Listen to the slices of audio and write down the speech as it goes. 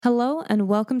Hello and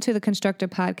welcome to the Constructor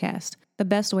Podcast, The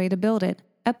Best Way to Build It,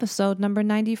 episode number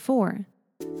 94.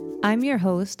 I'm your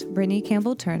host, Brittany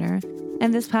Campbell-Turner,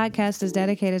 and this podcast is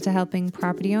dedicated to helping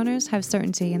property owners have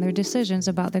certainty in their decisions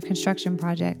about their construction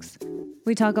projects.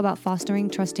 We talk about fostering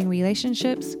trusting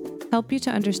relationships, help you to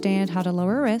understand how to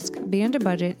lower risk, be under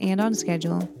budget and on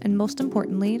schedule, and most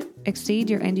importantly,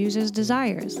 exceed your end users'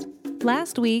 desires.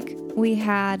 Last week, we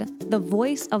had the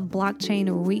Voice of Blockchain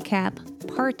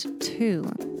Recap Part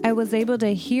 2. I was able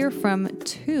to hear from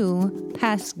two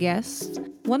past guests,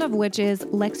 one of which is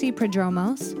Lexi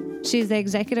Prodromos. She's the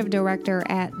executive director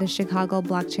at the Chicago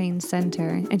Blockchain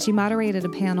Center, and she moderated a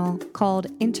panel called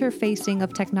Interfacing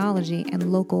of Technology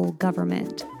and Local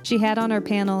Government. She had on her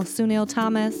panel Sunil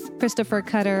Thomas, Christopher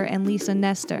Cutter, and Lisa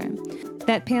Nestor.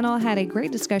 That panel had a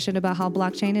great discussion about how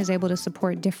blockchain is able to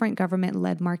support different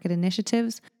government-led market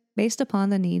initiatives based upon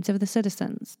the needs of the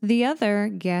citizens. The other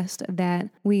guest that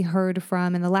we heard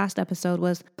from in the last episode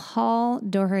was Paul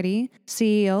Doherty,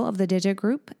 CEO of the Digit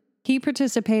Group. He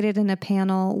participated in a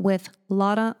panel with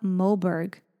Lotta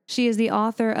Moberg. She is the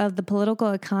author of The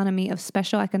Political Economy of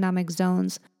Special Economic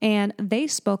Zones, and they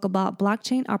spoke about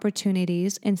blockchain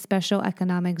opportunities in special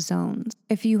economic zones.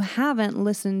 If you haven't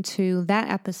listened to that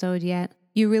episode yet,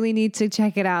 you really need to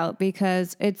check it out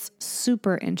because it's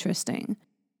super interesting.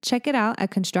 Check it out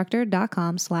at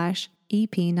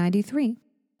constructor.com/EP93.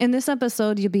 In this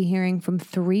episode, you'll be hearing from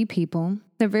three people.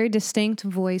 They're very distinct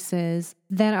voices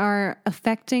that are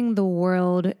affecting the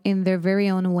world in their very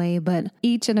own way, but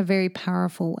each in a very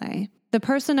powerful way. The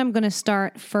person I'm going to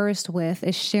start first with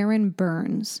is Sharon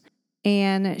Burns,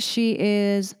 and she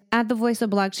is at the Voice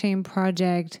of Blockchain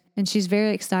project, and she's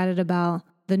very excited about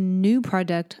the new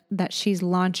product that she's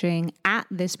launching at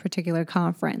this particular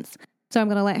conference. So I'm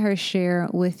going to let her share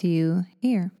with you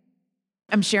here.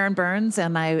 I'm Sharon Burns,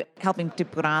 and I'm helping to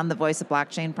put on the Voice of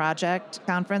Blockchain Project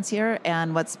conference here.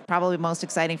 And what's probably most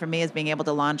exciting for me is being able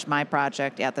to launch my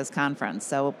project at this conference.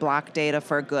 So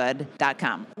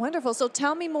blockdataforgood.com. Wonderful. So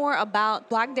tell me more about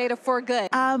Block Data for Good.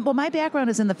 Well, my background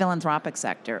is in the philanthropic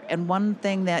sector. And one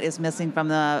thing that is missing from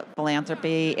the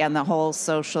philanthropy and the whole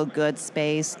social good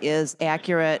space is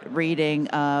accurate reading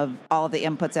of all of the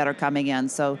inputs that are coming in.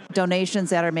 So donations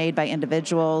that are made by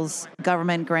individuals,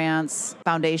 government grants,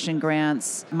 foundation grants,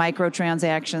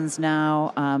 microtransactions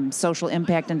now, social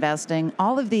impact investing.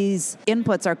 All of these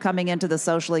inputs are coming into the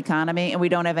social economy, and we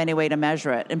don't have any way to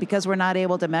measure it. And because we're not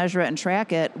able to measure it and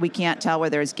track it, we can't tell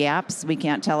where there's gaps. We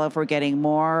can't tell if we're getting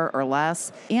more or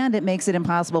less. And it makes it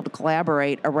impossible to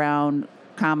collaborate around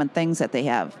common things that they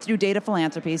have. Through data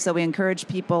philanthropy, so we encourage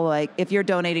people, like if you're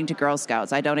donating to Girl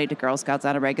Scouts, I donate to Girl Scouts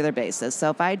on a regular basis. So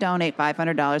if I donate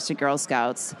 $500 to Girl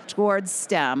Scouts towards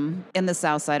STEM in the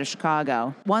south side of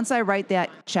Chicago, once I write that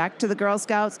check to the Girl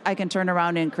Scouts, I can turn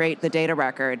around and create the data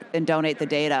record and donate the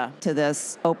data to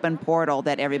this open portal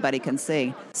that everybody can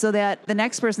see. So that the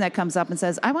next person that comes up and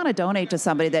says, I want to donate to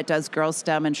somebody that does Girl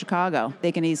STEM in Chicago,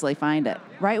 they can easily find it.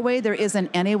 Right way, there isn't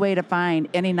any way to find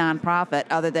any nonprofit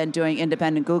other than doing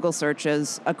independent Google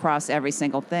searches across every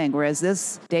single thing, whereas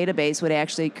this database would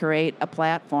actually create a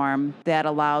platform that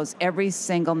allows every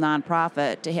single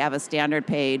nonprofit to have a standard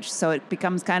page. So it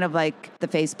becomes kind of like the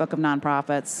Facebook of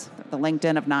nonprofits, the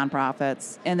LinkedIn of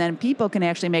nonprofits, and then people can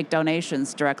actually make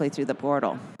donations directly through the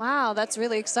portal. Wow, that's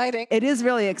really exciting. It is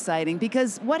really exciting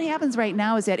because what happens right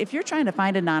now is that if you're trying to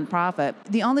find a nonprofit,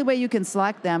 the only way you can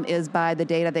select them is by the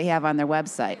data they have on their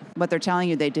website, what they're telling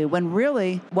you they do, when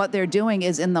really what they're doing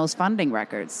is in those funding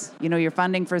records. You know, you're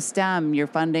funding for STEM, you're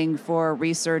funding for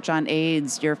research on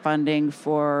AIDS, you're funding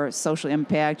for social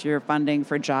impact, you're funding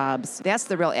for jobs. That's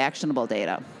the real actionable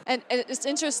data. And it's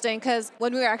interesting because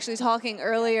when we were actually talking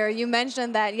earlier, you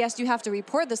mentioned that, yes, you have to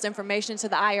report this information to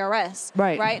the IRS.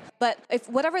 Right? But if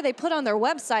whatever they put on their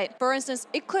website, for instance,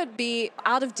 it could be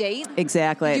out of date.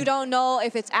 Exactly. You don't know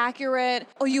if it's accurate,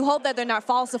 or you hope that they're not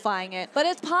falsifying it. But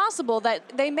it's possible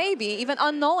that they may be, even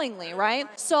unknowingly, right?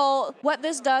 So what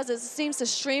this does is it seems to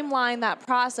streamline that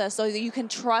process so that you can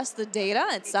trust the data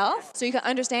itself, so you can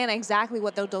understand exactly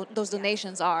what those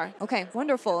donations are. Okay,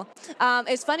 wonderful.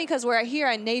 It's funny because we're here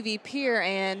at Navy Pier,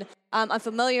 and I'm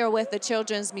familiar with the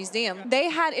Children's Museum. They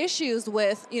had issues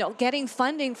with, getting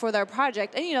funding for their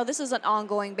project. And, this is an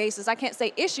ongoing basis. I can't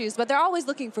say issues, but they're always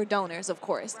looking for donors, of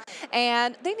course.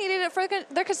 And they needed it for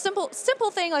their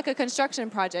simple thing like a construction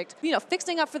project,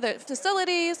 fixing up for the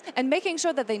facilities and making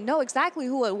sure that they know exactly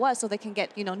who it was so they can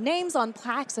get, names on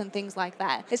plaques and things like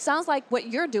that. It sounds like what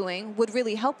you're doing would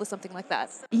really help with something like that.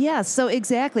 Yes, so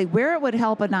exactly. Where it would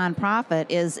help a nonprofit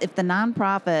is if the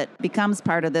nonprofit becomes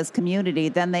part of this community,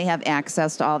 then they have have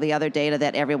access to all the other data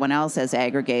that everyone else has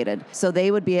aggregated. So a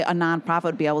nonprofit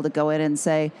would be able to go in and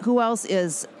say, who else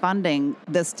is funding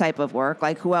this type of work?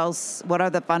 Like what are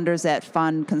the funders that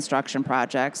fund construction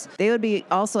projects? They would be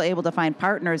also able to find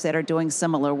partners that are doing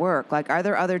similar work. Like, are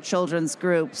there other children's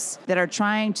groups that are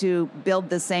trying to build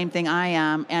the same thing I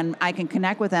am, and I can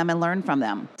connect with them and learn from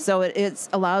them? So it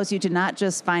allows you to not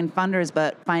just find funders,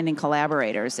 but finding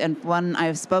collaborators. And when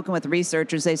I've spoken with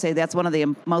researchers, they say that's one of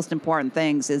the most important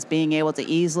things is being able to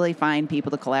easily find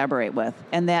people to collaborate with.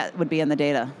 And that would be in the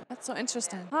data. That's so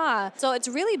interesting. So it's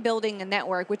really building a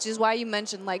network, which is why you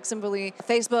mentioned like simply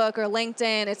Facebook or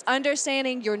LinkedIn. It's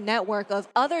understanding your network of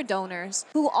other donors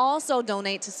who also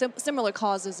donate to similar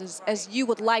causes as you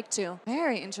would like to.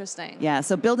 Very interesting. Yeah,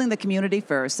 so building the community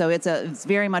first. So it's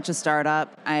very much a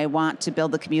startup. I want to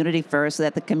build the community first so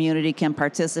that the community can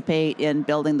participate in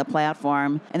building the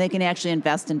platform and they can actually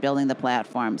invest in building the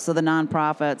platform. So the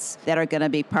nonprofits that are going to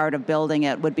be part of building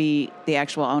it would be the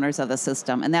actual owners of the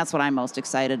system. And that's what I'm most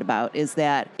excited about, is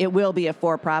that it will be a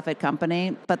for-profit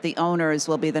company, but the owners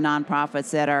will be the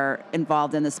nonprofits that are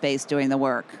involved in the space doing the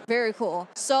work. Very cool.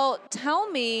 So tell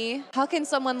me, how can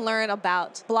someone learn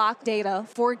about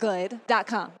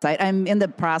blockdataforgood.com? I'm in the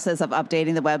process of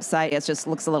updating the website. It just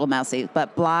looks a little messy,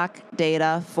 but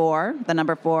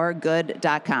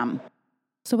blockdata4good.com.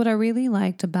 So what I really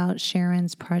liked about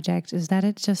Sharon's project is that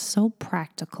it's just so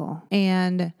practical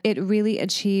and it really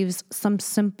achieves some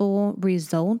simple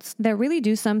results that really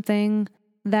do something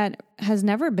that has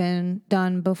never been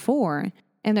done before.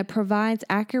 And it provides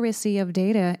accuracy of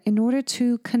data in order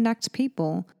to connect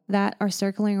people that are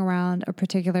circling around a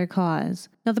particular cause.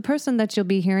 Now, the person that you'll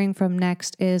be hearing from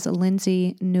next is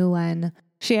Lindsay Nguyen.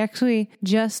 She actually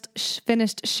just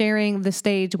finished sharing the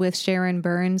stage with Sharon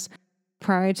Burns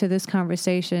prior to this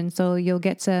conversation, so you'll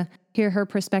get to hear her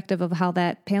perspective of how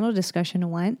that panel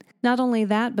discussion went. Not only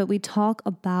that, but we talk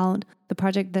about the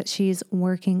project that she's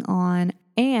working on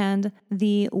and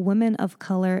the women of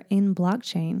color in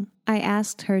blockchain. I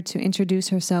asked her to introduce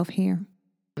herself here.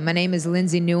 My name is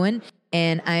Lindsay Nguyen,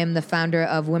 and I am the founder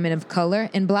of Women of Color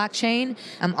in Blockchain.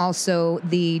 I'm also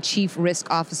the Chief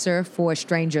Risk Officer for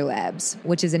Stranger Labs,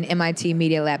 which is an MIT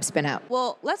Media Lab spinout.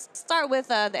 Well, let's start with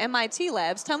the MIT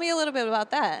Labs. Tell me a little bit about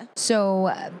that.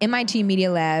 So MIT Media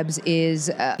Labs is,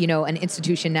 an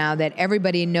institution now that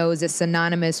everybody knows is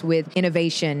synonymous with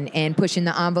innovation and pushing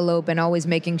the envelope and always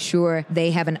making sure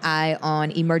they have an eye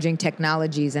on emerging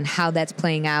technologies and how that's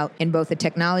playing out in both the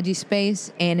technology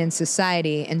space and in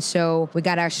society. And so we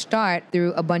got our start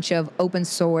through a bunch of open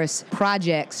source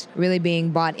projects really being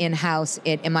bought in-house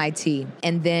at MIT.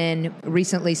 And then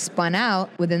recently spun out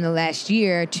within the last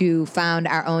year to found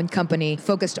our own company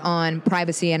focused on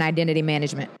privacy and identity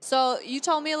management. So you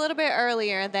told me a little bit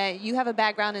earlier that you have a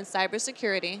background in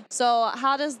cybersecurity. So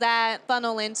how does that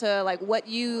funnel into like what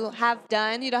you have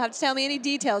done? You don't have to tell me any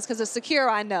details because it's secure,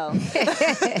 I know.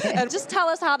 Just tell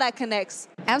us how that connects.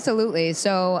 Absolutely.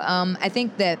 So I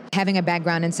think that having a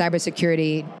background in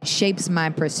cybersecurity shapes my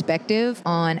perspective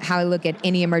on how I look at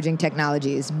any emerging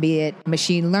technologies, be it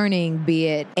machine learning, be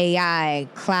it AI,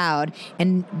 cloud,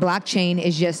 and blockchain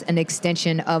is just an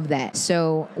extension of that.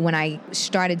 So when I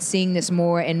started seeing this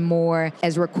more and more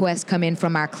as requests come in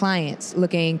from our clients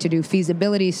looking to do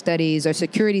feasibility studies or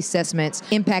security assessments,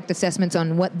 impact assessments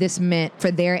on what this meant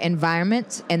for their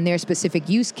environments and their specific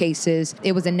use cases,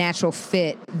 it was a natural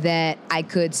fit that I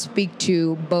could speak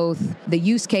to both the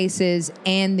use cases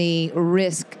and the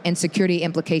risk and security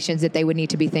implications that they would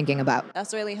need to be thinking about.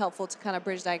 That's really helpful to kind of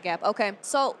bridge that gap. Okay,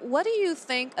 so what do you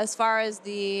think as far as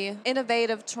the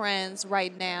innovative trends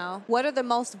right now? What are the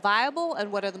most viable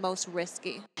and what are the most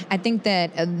risky? I think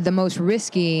that the most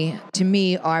risky to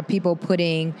me are people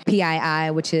putting PII,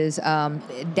 which is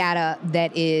data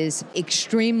that is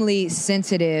extremely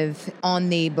sensitive on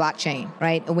the blockchain,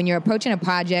 right? When you're approaching a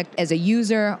project as a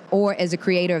user or as a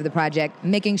creator of the project,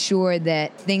 making sure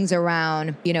that things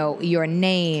around, your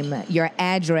name, your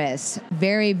address,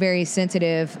 very, very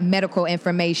sensitive medical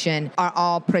information are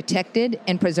all protected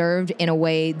and preserved in a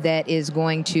way that is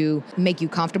going to make you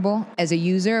comfortable as a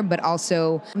user, but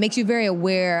also makes you very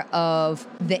aware of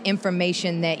the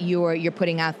information that you're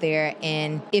putting out there,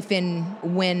 and if and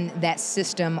when that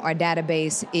system or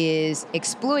database is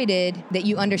exploited, that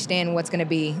you understand what's going to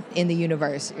be in the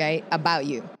universe, right, about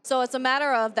you. So it's a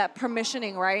matter of that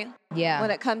permissioning, right? Yeah.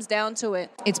 When it comes down to it.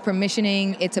 It's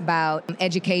permissioning. It's about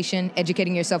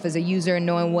educating yourself as a user,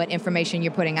 knowing what information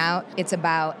you're putting out. It's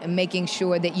about making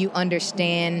sure that you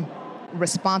understand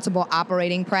responsible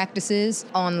operating practices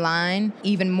online,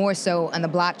 even more so on the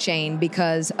blockchain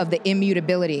because of the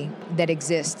immutability that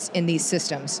exists in these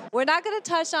systems. We're not going to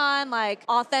touch on like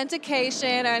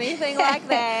authentication or anything like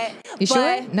that. You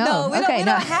sure? No. We don't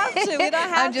have to. We don't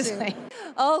have I'm just to. saying.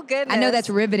 Oh, goodness. I know that's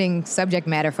riveting subject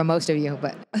matter for most of you,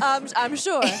 but... I'm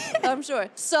sure. I'm sure.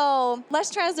 So let's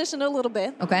transition a little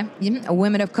bit. Okay.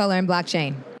 Women of color in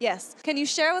blockchain. Yes. Can you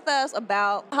share with us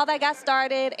about how that got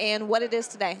started and what it is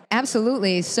today?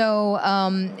 Absolutely. So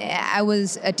I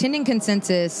was attending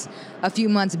Consensus a few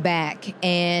months back,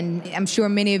 and I'm sure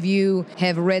many of you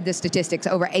have read the statistics,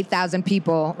 over 8,000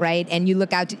 people, right? And you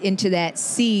look out into that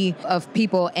sea of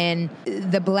people, and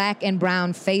the black and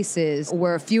brown faces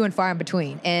were few and far in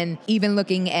between. And even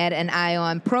looking at an eye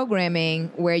on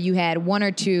programming, where you had one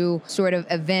or two sort of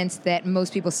events that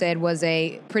most people said was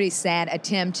a pretty sad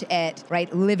attempt at,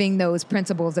 right, living those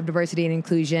principles of diversity and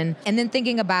inclusion, and then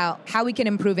thinking about how we can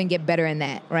improve and get better in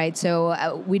that, right?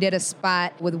 So we did a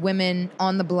spot with Women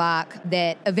on the Block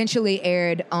that eventually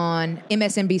aired on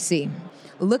MSNBC.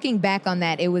 Looking back on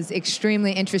that, it was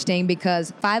extremely interesting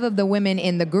because 5 of the women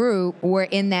in the group were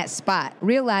in that spot,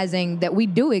 realizing that we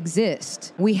do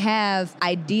exist. We have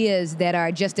ideas that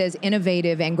are just as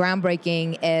innovative and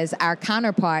groundbreaking as our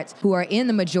counterparts who are in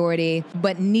the majority,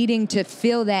 but needing to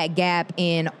fill that gap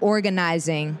in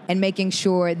organizing and making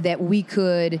sure that we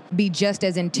could be just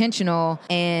as intentional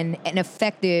and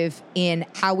effective in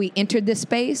how we entered this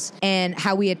space and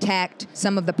how we attacked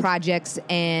some of the projects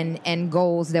and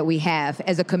goals that we have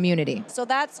as a community. So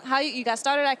that's how you got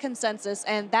started at Consensus,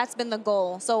 and that's been the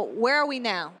goal. So where are we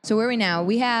now?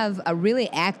 We have a really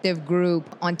active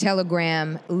group on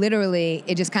Telegram. Literally,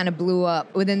 it just kind of blew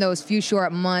up. Within those few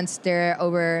short months, there are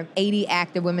over 80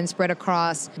 active women spread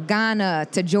across Ghana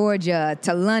to Georgia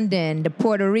to London to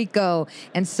Puerto Rico.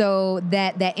 And so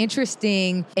that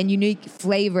interesting and unique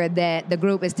flavor that the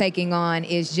group is taking on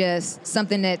is just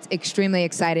something that's extremely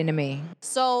exciting to me.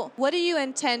 So what do you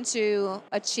intend to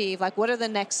achieve? Like, what are the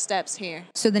next steps here?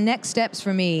 So the next steps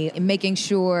for me, making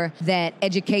sure that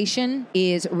education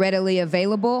is readily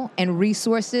available and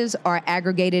resources are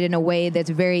aggregated in a way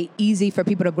that's very easy for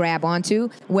people to grab onto,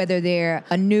 whether they're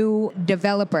a new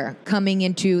developer coming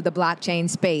into the blockchain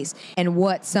space and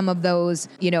what some of those,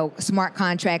 smart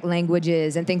contract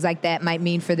languages and things like that might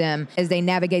mean for them as they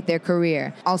navigate their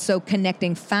career. Also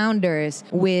connecting founders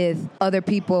with other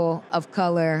people of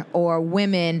color or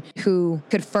women who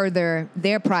could further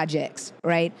their projects,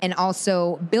 right? And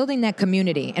also building that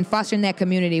community and fostering that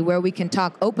community where we can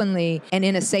talk openly and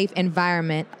in a safe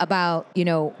environment about,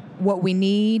 what we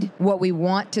need, what we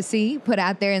want to see put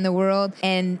out there in the world,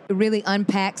 and really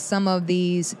unpack some of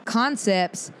these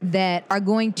concepts that are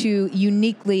going to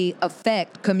uniquely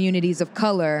affect communities of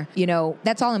color.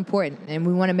 That's all important. And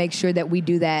we want to make sure that we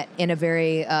do that in a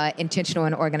very intentional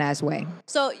and organized way.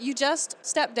 So you just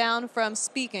stepped down from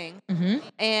speaking,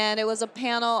 and it was a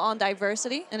panel on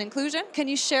diversity and inclusion. Can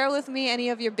you share with me any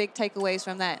of your big takeaways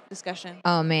from that discussion?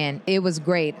 Oh, man, it was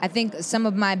great. I think some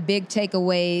of my big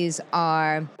takeaways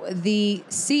are the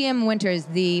CM Winters,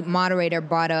 the moderator,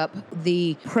 brought up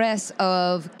the press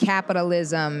of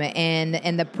capitalism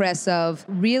and the press of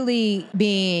really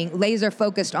being laser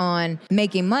focused on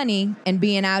making money and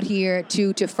being out here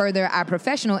to further our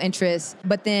professional interests,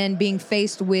 but then being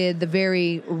faced with the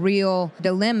very real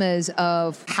dilemmas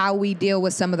of how we deal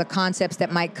with some of the concepts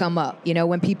that might come up,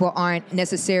 when people aren't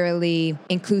necessarily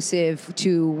inclusive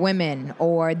to women,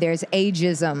 or there's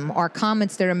ageism or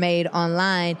comments that are made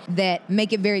online that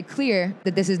make it very clear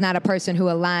that this is not a person who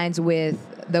aligns with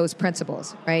those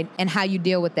principles, right? And how you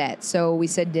deal with that. So we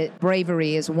said that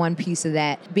bravery is one piece of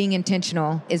that. Being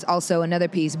intentional is also another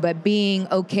piece, but being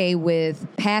okay with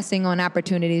passing on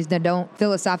opportunities that don't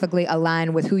philosophically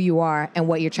align with who you are and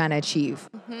what you're trying to achieve.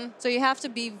 So you have to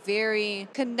be very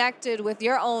connected with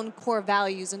your own core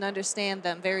values and understand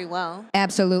them very well.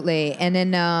 Absolutely. And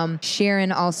then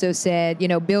Sharon also said,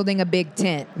 building a big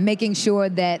tent, making sure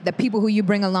that the people who you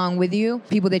bring along with you,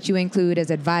 people that you include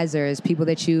as advisors, people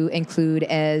that you include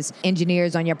as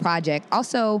engineers on your project,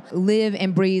 also live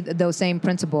and breathe those same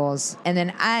principles. And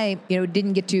then I,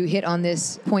 didn't get to hit on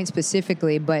this point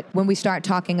specifically, but when we start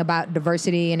talking about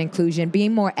diversity and inclusion,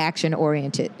 being more action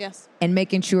oriented. Yes. And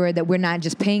making sure that we're not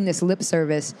just paying this lip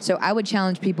service. So I would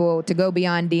challenge people to go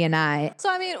beyond D&I. So,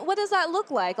 what does that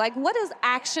look like? Like, what does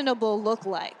actionable look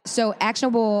like? So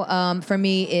actionable for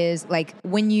me is like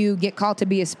when you get called to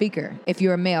be a speaker, if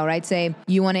you're a male, right? Say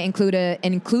you want to include an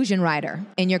inclusion rider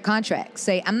in your contract.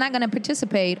 say, I'm not going to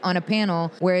participate on a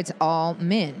panel where it's all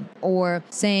men. Or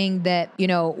saying that,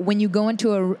 when you go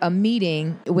into a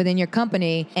meeting within your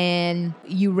company and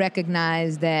you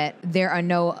recognize that there are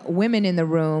no women in the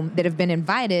room that have been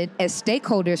invited as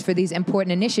stakeholders for these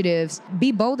important initiatives,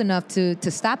 be bold enough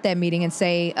to stop that meeting and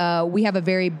say, we have a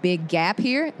very big gap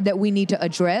here that we need to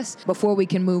address before we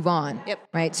can move on. Yep.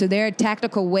 Right? So there are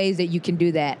tactical ways that you can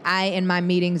do that. In my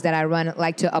meetings that I run,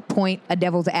 like to appoint a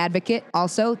devil's advocate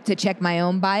also to check my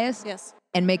own bias. Yes.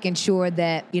 And making sure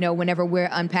that, whenever we're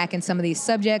unpacking some of these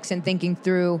subjects and thinking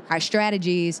through our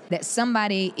strategies, that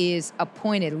somebody is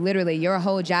appointed. Literally, your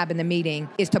whole job in the meeting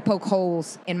is to poke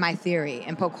holes in my theory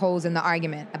and poke holes in the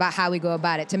argument about how we go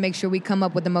about it to make sure we come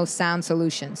up with the most sound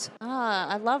solutions.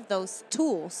 I love those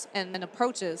tools and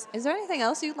approaches. Is there anything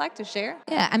else you'd like to share?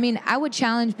 Yeah, I would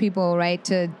challenge people, right,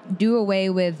 to do away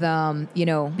with,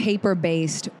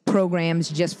 paper-based programs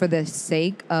just for the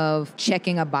sake of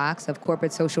checking a box of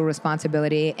corporate social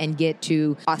responsibility and get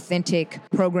to authentic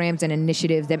programs and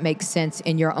initiatives that make sense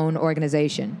in your own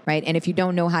organization, right? And if you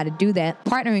don't know how to do that,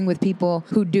 partnering with people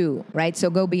who do, right? So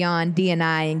go beyond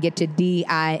D&I and get to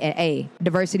DIA,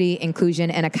 diversity,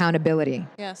 inclusion, and accountability.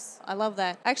 Yes, I love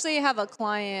that. Actually, I have a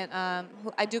client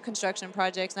who I do construction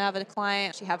projects, and I have a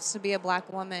client, she happens to be a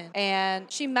Black woman,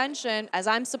 and she mentioned, as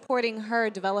I'm supporting her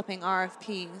developing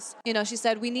RFPs, she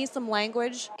said, we need some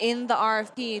language in the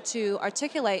RFP to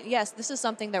articulate, yes, this is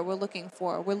something that we're looking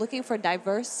for. We're looking for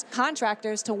diverse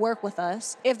contractors to work with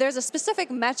us. If there's a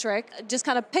specific metric, just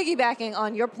kind of piggybacking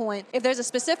on your point, if there's a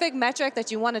specific metric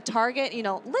that you want to target,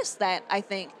 list that, I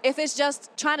think. If it's just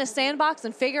trying to sandbox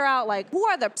and figure out, who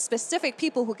are the specific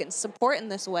people who can support in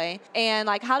this way, and,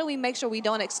 how do we make sure we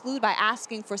don't exclude by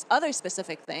asking for other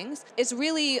specific things, it's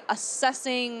really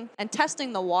assessing and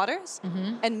testing the waters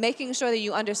and making sure that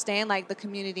you understand, the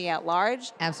community at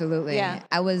large. Absolutely. Yeah.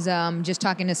 I was just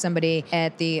talking to somebody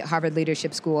at the Harvard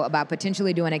Leadership School about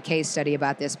potentially doing a case study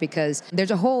about this, because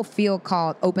there's a whole field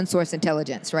called open source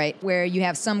intelligence, right? Where you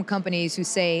have some companies who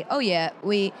say, oh yeah,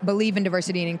 we believe in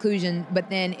diversity and inclusion, but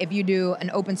then if you do an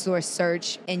open source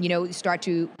search and, start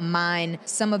to mine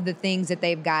some of the things that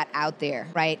they've got out there,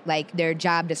 right? Like their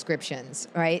job descriptions,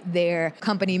 right? Their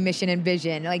company mission and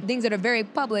vision, things that are very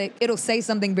public, it'll say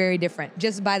something very different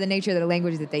just by the nature of the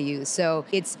language that they use. So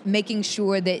it's making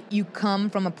sure that you come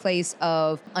from a place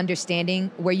of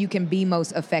understanding where you can be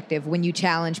most effective when you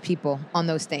challenge people on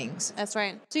those things. That's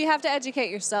right. So you have to educate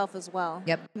yourself as well.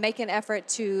 Yep. Make an effort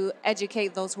to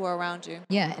educate those who are around you.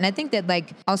 Yeah, and I think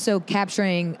that also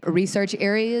capturing research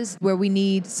areas where we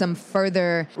need some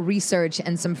further research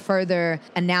and some further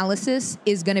analysis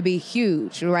is going to be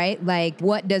huge, right?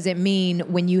 What does it mean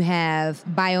when you have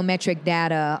biometric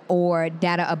data or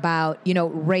data about,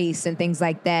 race and things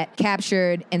like that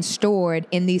captured and stored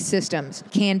in these systems?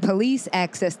 Can police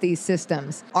access these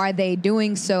systems? Are they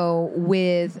doing so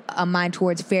with a mind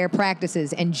towards fair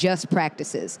practices and just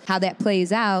practices? How that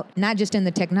plays out, not just in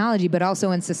the technology, but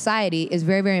also in society, is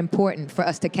very, very important for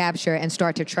us to capture and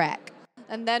start to track.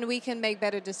 And then we can make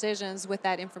better decisions with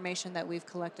that information that we've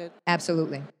collected.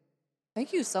 Absolutely.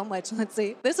 Thank you so much,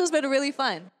 Lindsay. This has been really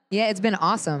fun. Yeah, it's been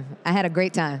awesome. I had a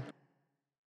great time.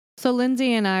 So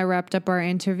Lindsay and I wrapped up our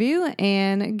interview,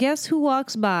 and guess who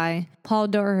walks by? Paul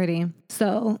Daugherty.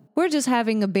 So we're just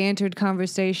having a bantered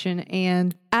conversation,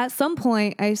 and at some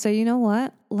point I say, you know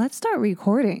what? Let's start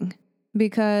recording,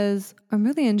 because I'm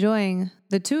really enjoying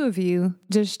the two of you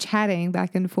just chatting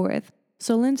back and forth.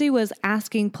 So Lindsay was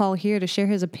asking Paul here to share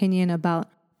his opinion about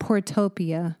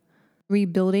Portopia,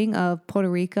 rebuilding of Puerto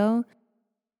Rico.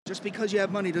 Just because you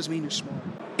have money doesn't mean you're smart.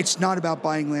 It's not about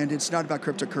buying land. It's not about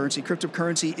cryptocurrency.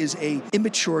 Cryptocurrency is a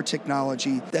immature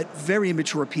technology that very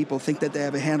immature people think that they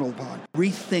have a handle upon.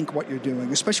 Rethink what you're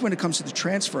doing, especially when it comes to the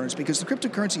transference, because the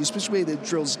cryptocurrency, especially the way that it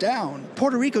drills down,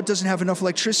 Puerto Rico doesn't have enough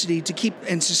electricity to keep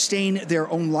and sustain their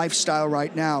own lifestyle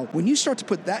right now. When you start to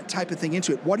put that type of thing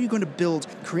into it, what are you going to build,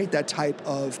 create that type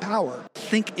of power?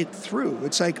 Think it through.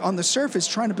 It's like on the surface,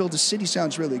 trying to build a city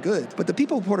sounds really good, but the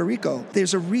people of Puerto Rico,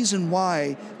 there's a reason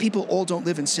why people all don't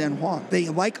live in San Juan. They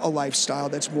like a lifestyle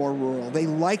that's more rural. They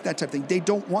like that type of thing. They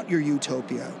don't want your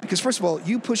utopia. Because first of all,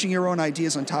 you pushing your own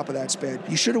ideas on top of that's bad.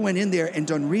 You should have went in there and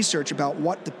done research about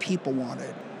what the people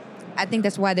wanted. I think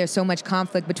that's why there's so much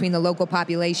conflict between the local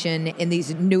population and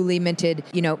these newly minted,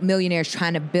 millionaires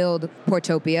trying to build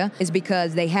Portopia, is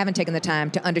because they haven't taken the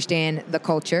time to understand the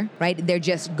culture, right? They're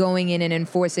just going in and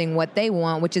enforcing what they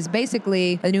want, which is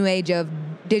basically a new age of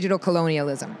digital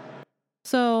colonialism.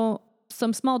 So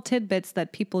some small tidbits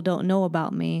that people don't know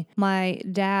about me. My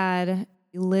dad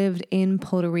lived in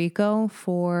Puerto Rico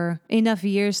for enough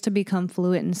years to become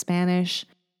fluent in Spanish.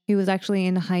 He was actually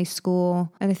in high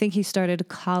school, and I think he started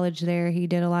college there. He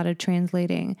did a lot of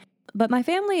translating. But my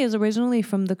family is originally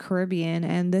from the Caribbean,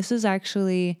 and this is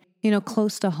actually,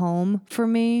 close to home for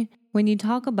me. When you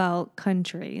talk about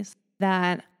countries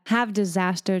that have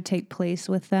disaster take place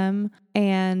with them,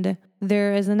 and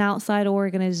there is an outside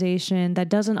organization that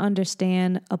doesn't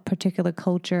understand a particular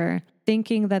culture,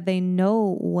 thinking that they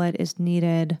know what is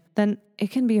needed, then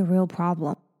it can be a real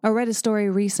problem. I read a story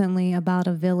recently about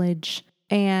a village,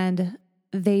 and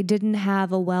they didn't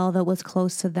have a well that was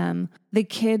close to them. The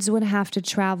kids would have to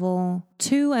travel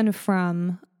to and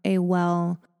from a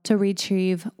well to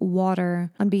retrieve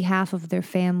water on behalf of their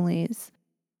families.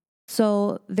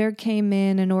 So there came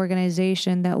in an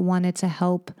organization that wanted to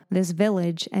help this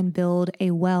village and build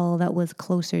a well that was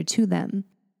closer to them.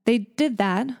 They did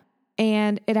that,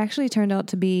 and it actually turned out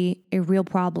to be a real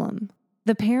problem.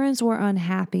 The parents were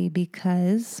unhappy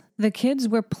because the kids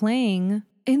were playing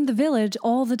in the village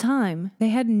all the time. They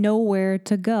had nowhere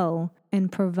to go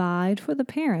and provide for the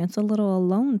parents a little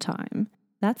alone time.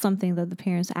 That's something that the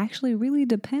parents actually really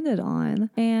depended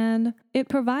on, and it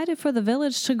provided for the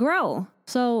village to grow.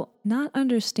 So not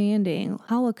understanding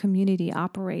how a community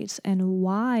operates and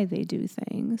why they do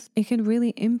things, it can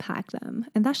really impact them.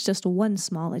 And that's just one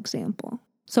small example.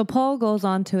 So Paul goes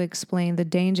on to explain the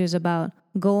dangers about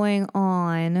going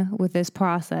on with this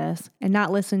process and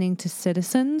not listening to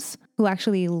citizens who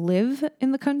actually live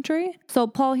in the country. So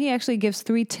Paul, he actually gives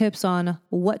 3 tips on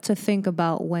what to think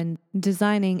about when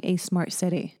designing a smart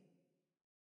city.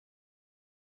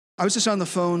 I was just on the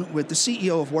phone with the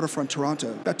CEO of Waterfront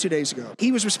Toronto about 2 days ago.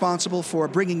 He was responsible for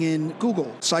bringing in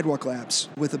Google Sidewalk Labs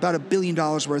with about $1 billion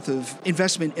worth of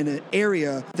investment in an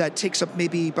area that takes up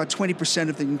maybe about 20%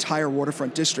 of the entire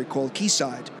waterfront district called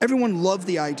Quayside. Everyone loved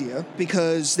the idea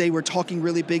because they were talking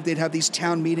really big. They'd have these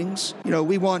town meetings.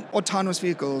 We want autonomous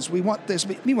vehicles. We want this.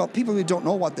 Meanwhile, people really don't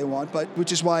know what they want, but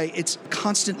which is why it's a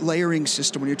constant layering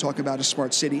system when you're talking about a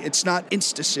smart city. It's not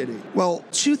Insta-City. Well,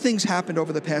 2 things happened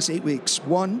over the past 8 weeks.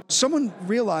 One, someone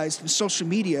realized in social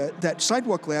media that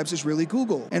Sidewalk Labs is really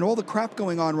Google. And all the crap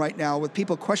going on right now with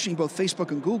people questioning both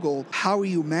Facebook and Google, how are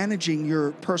you managing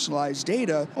your personalized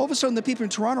data? All of a sudden, the people in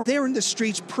Toronto, they're in the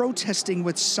streets protesting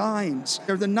with signs.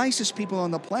 They're the nicest people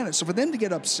on the planet. So for them to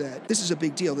get upset, this is a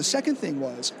big deal. The second thing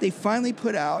was they finally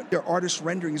put out their artist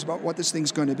renderings about what this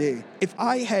thing's going to be. If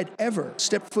I had ever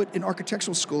stepped foot in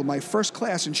architectural school in my first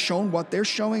class and shown what they're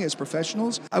showing as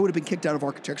professionals, I would have been kicked out of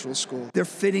architectural school. They're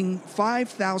fitting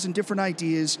 5,000 different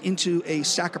ideas into a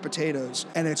sack of potatoes,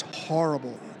 and it's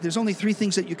horrible. There's only 3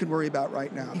 things that you can worry about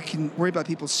right now. You can worry about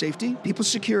people's safety, people's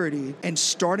security, and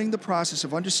starting the process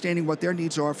of understanding what their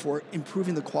needs are for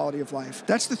improving the quality of life.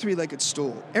 That's the 3-legged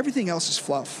stool. Everything else is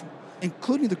fluff,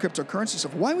 including the cryptocurrency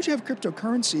stuff. Why would you have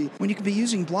cryptocurrency when you could be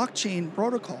using blockchain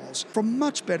protocols for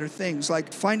much better things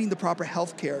like finding the proper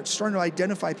healthcare, starting to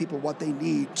identify people what they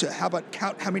need, to how about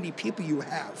count how many people you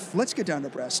have? Let's get down to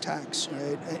brass tacks,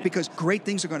 right? Because great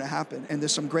things are going to happen, and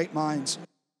there's some great minds.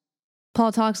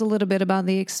 Paul talks a little bit about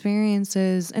the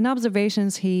experiences and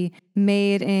observations he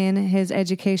made in his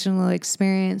educational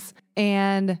experience.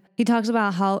 And he talks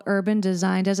about how urban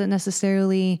design doesn't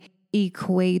necessarily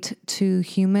equate to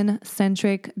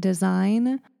human-centric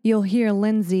design. You'll hear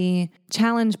Lindsay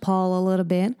challenge Paul a little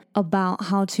bit about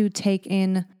how to take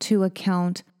into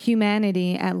account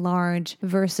humanity at large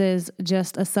versus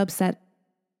just a subset.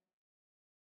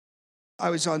 I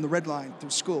was on the Red Line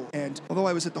through school, and although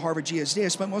I was at the Harvard GSD, I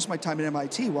spent most of my time at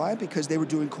MIT. Why? Because they were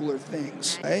doing cooler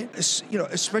things, right?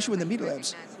 Especially with the Media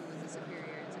Labs.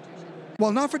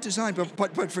 Well, not for design,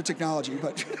 but for technology.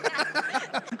 But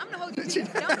I'm gonna hold you to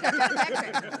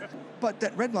that. But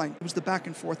that Red Line, it was the back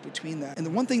and forth between that. And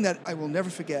the one thing that I will never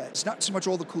forget, it's not so much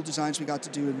all the cool designs we got to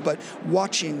do, but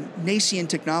watching nascent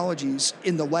technologies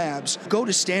in the labs go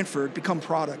to Stanford, become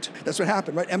product. That's what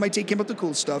happened, right? MIT came up with the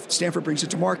cool stuff. Stanford brings it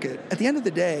to market. At the end of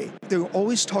the day, they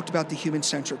always talked about the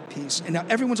human-centric piece. And now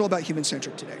everyone's all about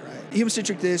human-centric today, right?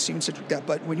 Human-centric this, human-centric that.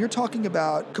 But when you're talking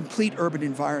about complete urban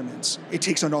environments, it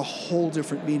takes on a whole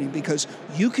different meaning because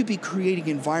you could be creating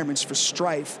environments for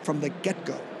strife from the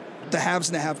get-go. The haves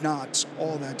and the have-nots,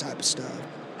 all that type of stuff.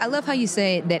 I love how you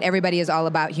say that everybody is all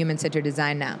about human-centered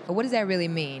design now. But what does that really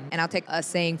mean? And I'll take a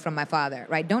saying from my father,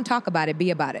 right? Don't talk about it,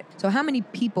 be about it. So how many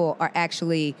people are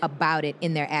actually about it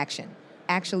in their action?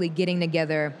 actually getting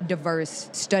together diverse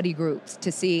study groups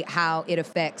to see how it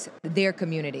affects their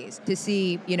communities, to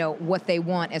see, what they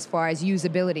want as far as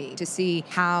usability, to see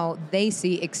how they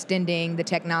see extending the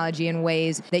technology in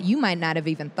ways that you might not have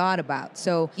even thought about.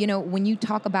 So, when you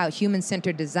talk about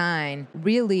human-centered design,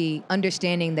 really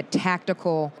understanding the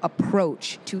tactical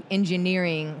approach to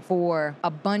engineering for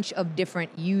a bunch of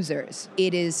different users,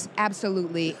 it is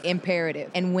absolutely imperative.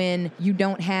 And when you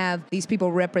don't have these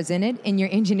people represented in your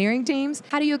engineering teams,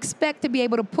 how do you expect to be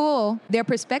able to pull their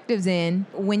perspectives in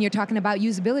when you're talking about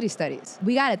usability studies?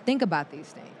 We got to think about these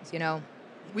things,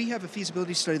 We have a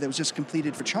feasibility study that was just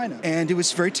completed for China, and it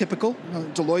was very typical.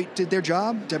 Deloitte did their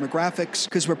job, demographics,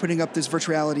 because we're putting up this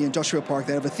virtual reality industrial park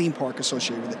that have a theme park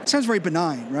associated with it. It sounds very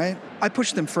benign, right? I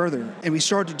pushed them further, and we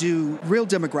started to do real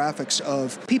demographics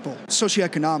of people,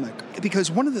 socioeconomic, because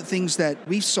one of the things that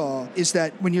we saw is that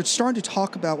when you're starting to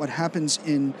talk about what happens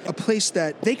in a place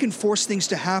that they can force things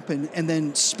to happen and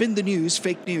then spin the news,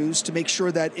 fake news, to make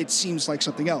sure that it seems like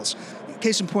something else.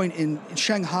 Case in point, in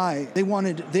Shanghai, they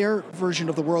wanted their version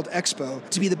of the World Expo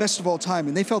to be the best of all time,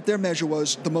 and they felt their measure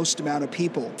was the most amount of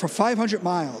people. For 500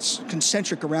 miles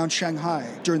concentric around Shanghai,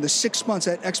 during the 6 months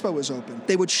that Expo was open,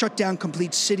 they would shut down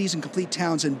complete cities and complete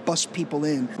towns and bust people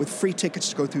in with free tickets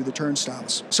to go through the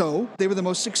turnstiles. So they were the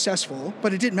most successful,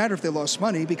 but it didn't matter if they lost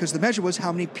money because the measure was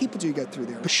how many people do you get through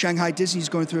there. But Shanghai Disney's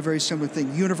going through a very similar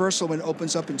thing. Universal, when it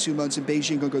opens up in 2 months in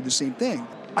Beijing, going to go the same thing.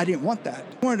 I didn't want that.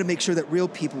 I wanted to make sure that real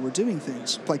people were doing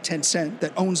things, like Tencent,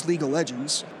 that owns League of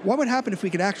Legends. What would happen if we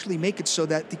could actually make it so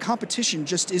that the competition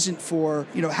just isn't for,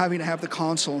 having to have the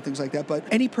console and things like that, but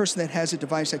any person that has a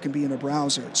device that can be in a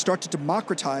browser, start to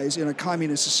democratize in a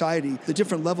communist society the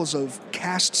different levels of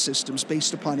caste systems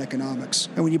based upon economics.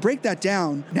 And when you break that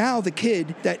down, now the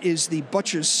kid that is the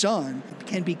butcher's son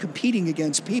can be competing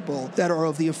against people that are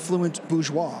of the affluent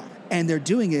bourgeois. And they're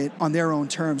doing it on their own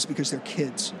terms because they're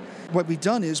kids. What we've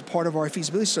done is part of our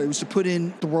feasibility study was to put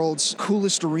in the world's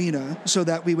coolest arena so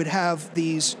that we would have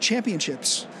these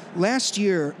championships. Last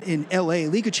year in LA,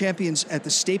 League of Champions at the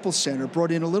Staples Center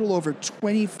brought in a little over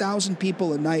 20,000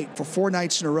 people a night for 4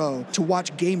 nights in a row to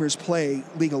watch gamers play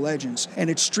League of Legends. And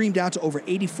it streamed out to over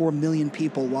 84 million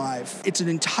people live. It's an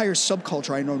entire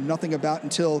subculture I know nothing about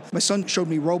until my son showed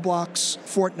me Roblox,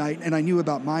 Fortnite, and I knew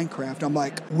about Minecraft. I'm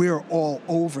like, we're all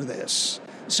over this.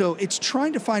 So it's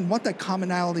trying to find what that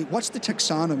commonality, what's the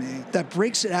taxonomy that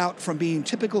breaks it out from being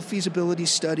typical feasibility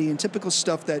study and typical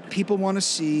stuff that people want to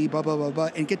see, blah, blah, blah, blah,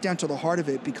 and get down to the heart of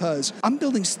it, because I'm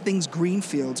building things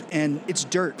greenfield and it's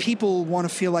dirt. People want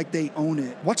to feel like they own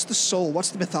it. What's the soul?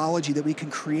 What's the mythology that we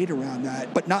can create around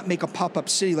that, but not make a pop-up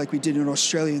city like we did in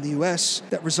Australia and the US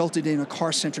that resulted in a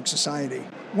car-centric society?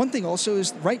 One thing also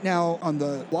is right now on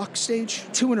the block stage,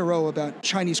 2 in a row about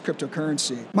Chinese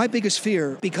cryptocurrency. My biggest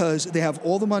fear, because they have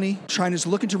all the money, China's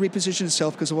looking to reposition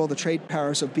itself because of all the trade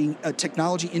powers of being a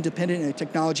technology independent and a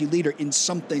technology leader in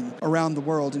something around the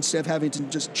world instead of having to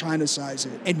just China-size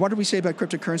it. And what do we say about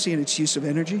cryptocurrency and its use of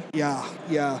energy?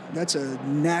 Yeah, that's a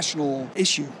national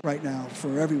issue right now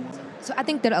for everyone. So I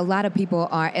think that a lot of people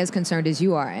are as concerned as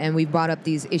you are, and we've brought up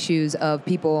these issues of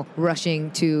people rushing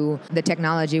to the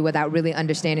technology without really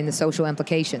understanding the social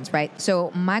implications, right? So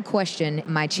my question,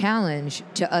 my challenge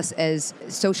to us as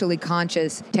socially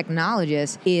conscious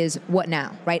technologists is what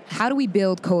now, right? How do we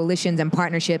build coalitions and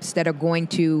partnerships that are going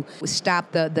to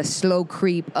stop the slow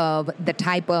creep of the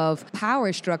type of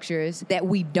power structures that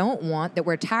we don't want, that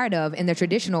we're tired of in the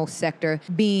traditional sector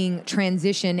being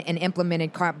transitioned and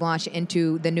implemented carte blanche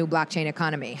into the new blockchain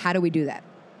economy? How do we do that?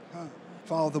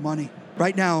 Follow the money.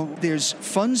 Right now, there's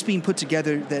funds being put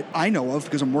together that I know of,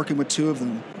 because I'm working with 2 of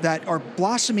them, that are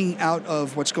blossoming out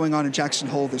of what's going on in Jackson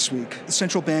Hole this week. The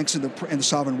central banks and the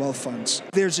sovereign wealth funds.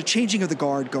 There's a changing of the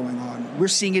guard going on. We're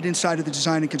seeing it inside of the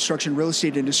design and construction real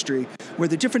estate industry, where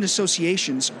the different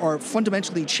associations are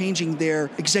fundamentally changing their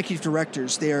executive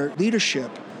directors, their leadership,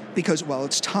 because, well,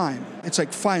 it's time. It's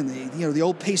like, finally, the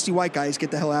old pasty white guys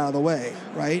get the hell out of the way,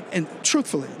 right? And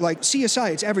truthfully, like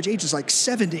CSI, its average age is like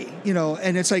 70,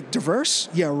 and it's like, diverse?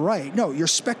 Yeah, right. No, you're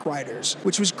spec writers,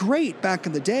 which was great back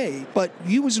in the day, but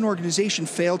you as an organization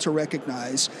failed to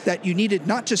recognize that you needed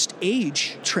not just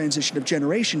age transition of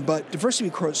generation, but diversity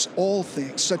across all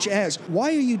things, such as, why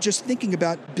are you just thinking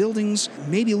about buildings,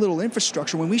 maybe a little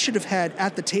infrastructure, when we should have had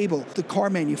at the table the car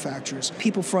manufacturers,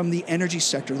 people from the energy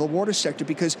sector, the water sector,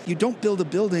 because you don't build a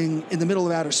building in the middle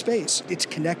of outer space. It's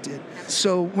connected.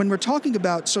 So when we're talking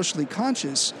about socially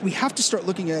conscious, we have to start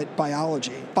looking at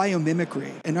biology,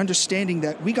 biomimicry, and understanding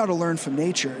that we got to learn from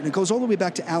nature. And it goes all the way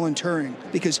back to Alan Turing,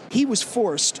 because he was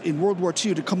forced in World War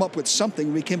II to come up with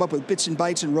something. We came up with bits and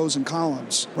bytes and rows and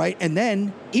columns, right? And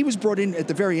then he was brought in at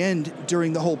the very end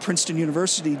during the whole Princeton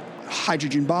University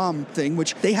hydrogen bomb thing,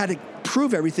 which they had to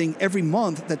prove everything every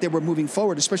month that they were moving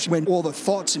forward, especially when all the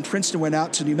thoughts in Princeton went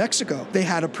out to New Mexico. They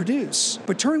had to produce.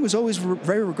 But Turing was always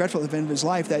very regretful at the end of his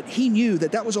life that he knew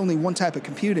that that was only one type of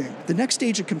computing. The next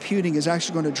stage of computing is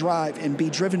actually going to drive and be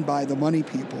driven by the money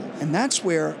people. And that's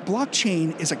where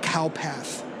blockchain is a cow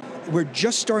path. We're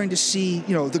just starting to see,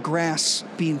 the grass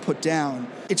being put down.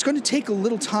 It's going to take a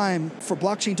little time for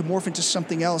blockchain to morph into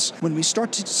something else when we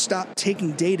start to stop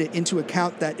taking data into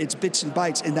account that it's bits and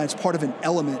bytes and that it's part of an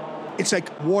element. It's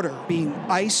like water being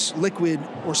ice, liquid,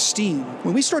 or steam.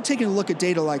 When we start taking a look at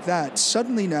data like that,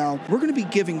 suddenly now we're going to be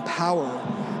giving power,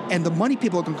 and the money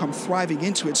people are going to come thriving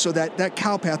into it so that that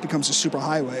cow path becomes a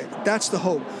superhighway. That's the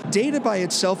hope. Data by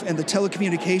itself and the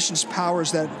telecommunications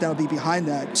powers that'll be behind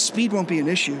that, speed won't be an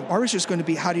issue. Our issue is going to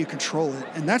be how do you control it?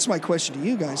 And that's my question to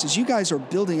you guys, is you guys are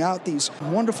building out these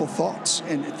wonderful thoughts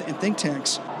and think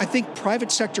tanks. I think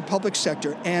private sector, public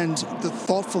sector, and the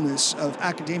thoughtfulness of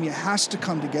academia has to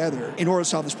come together in order to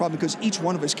solve this problem, because each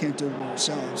one of us can't do it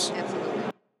ourselves. Absolutely.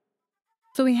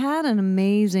 So we had an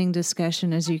amazing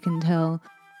discussion, as you can tell,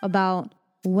 about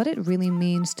what it really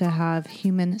means to have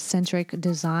human-centric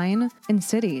design in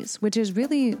cities, which is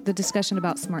really the discussion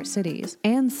about smart cities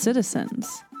and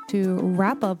citizens. To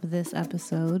wrap up this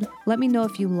episode, let me know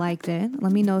if you liked it.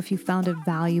 Let me know if you found it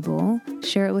valuable.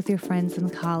 Share it with your friends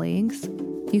and colleagues.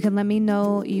 You can let me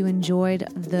know you enjoyed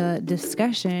the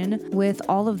discussion with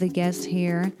all of the guests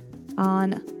here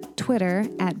on Twitter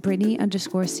at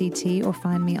Brittany_CT, or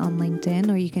find me on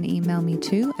LinkedIn, or you can email me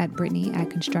too at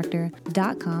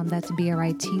Brittany@constructor.com. That's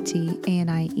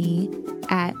BRITTANIE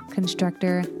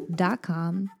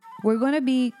 @constructor.com. We're going to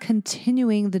be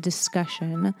continuing the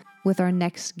discussion with our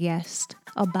next guest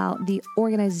about the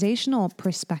organizational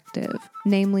perspective,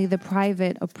 namely the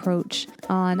private approach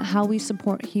on how we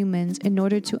support humans in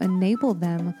order to enable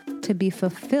them to be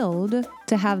fulfilled,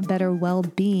 to have better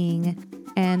well-being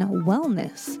and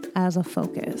wellness as a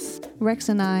focus. Rex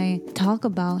and I talk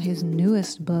about his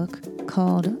newest book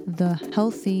called The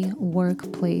Healthy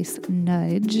Workplace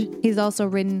Nudge. He's also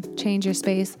written Change Your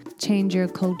Space, Change Your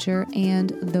Culture,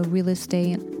 and The Real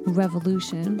Estate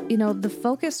Revolution. The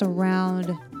focus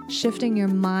around shifting your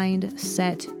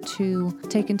mindset to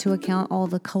take into account all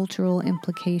the cultural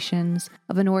implications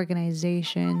of an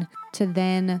organization, to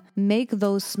then make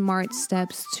those smart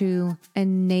steps to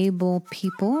enable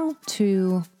people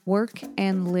to work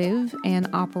and live and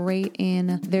operate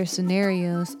in their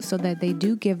scenarios so that they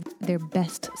do give their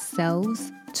best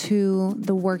selves to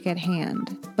the work at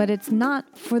hand. But it's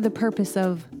not for the purpose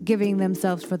of giving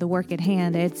themselves for the work at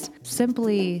hand. It's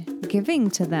simply giving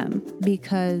to them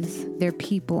because they're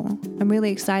people. I'm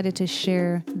really excited to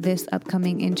share this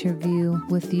upcoming interview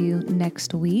with you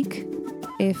next week.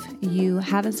 If you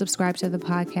haven't subscribed to the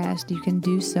podcast, you can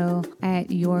do so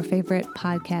at your favorite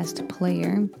podcast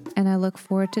player. And I look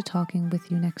forward to talking with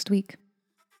you next week.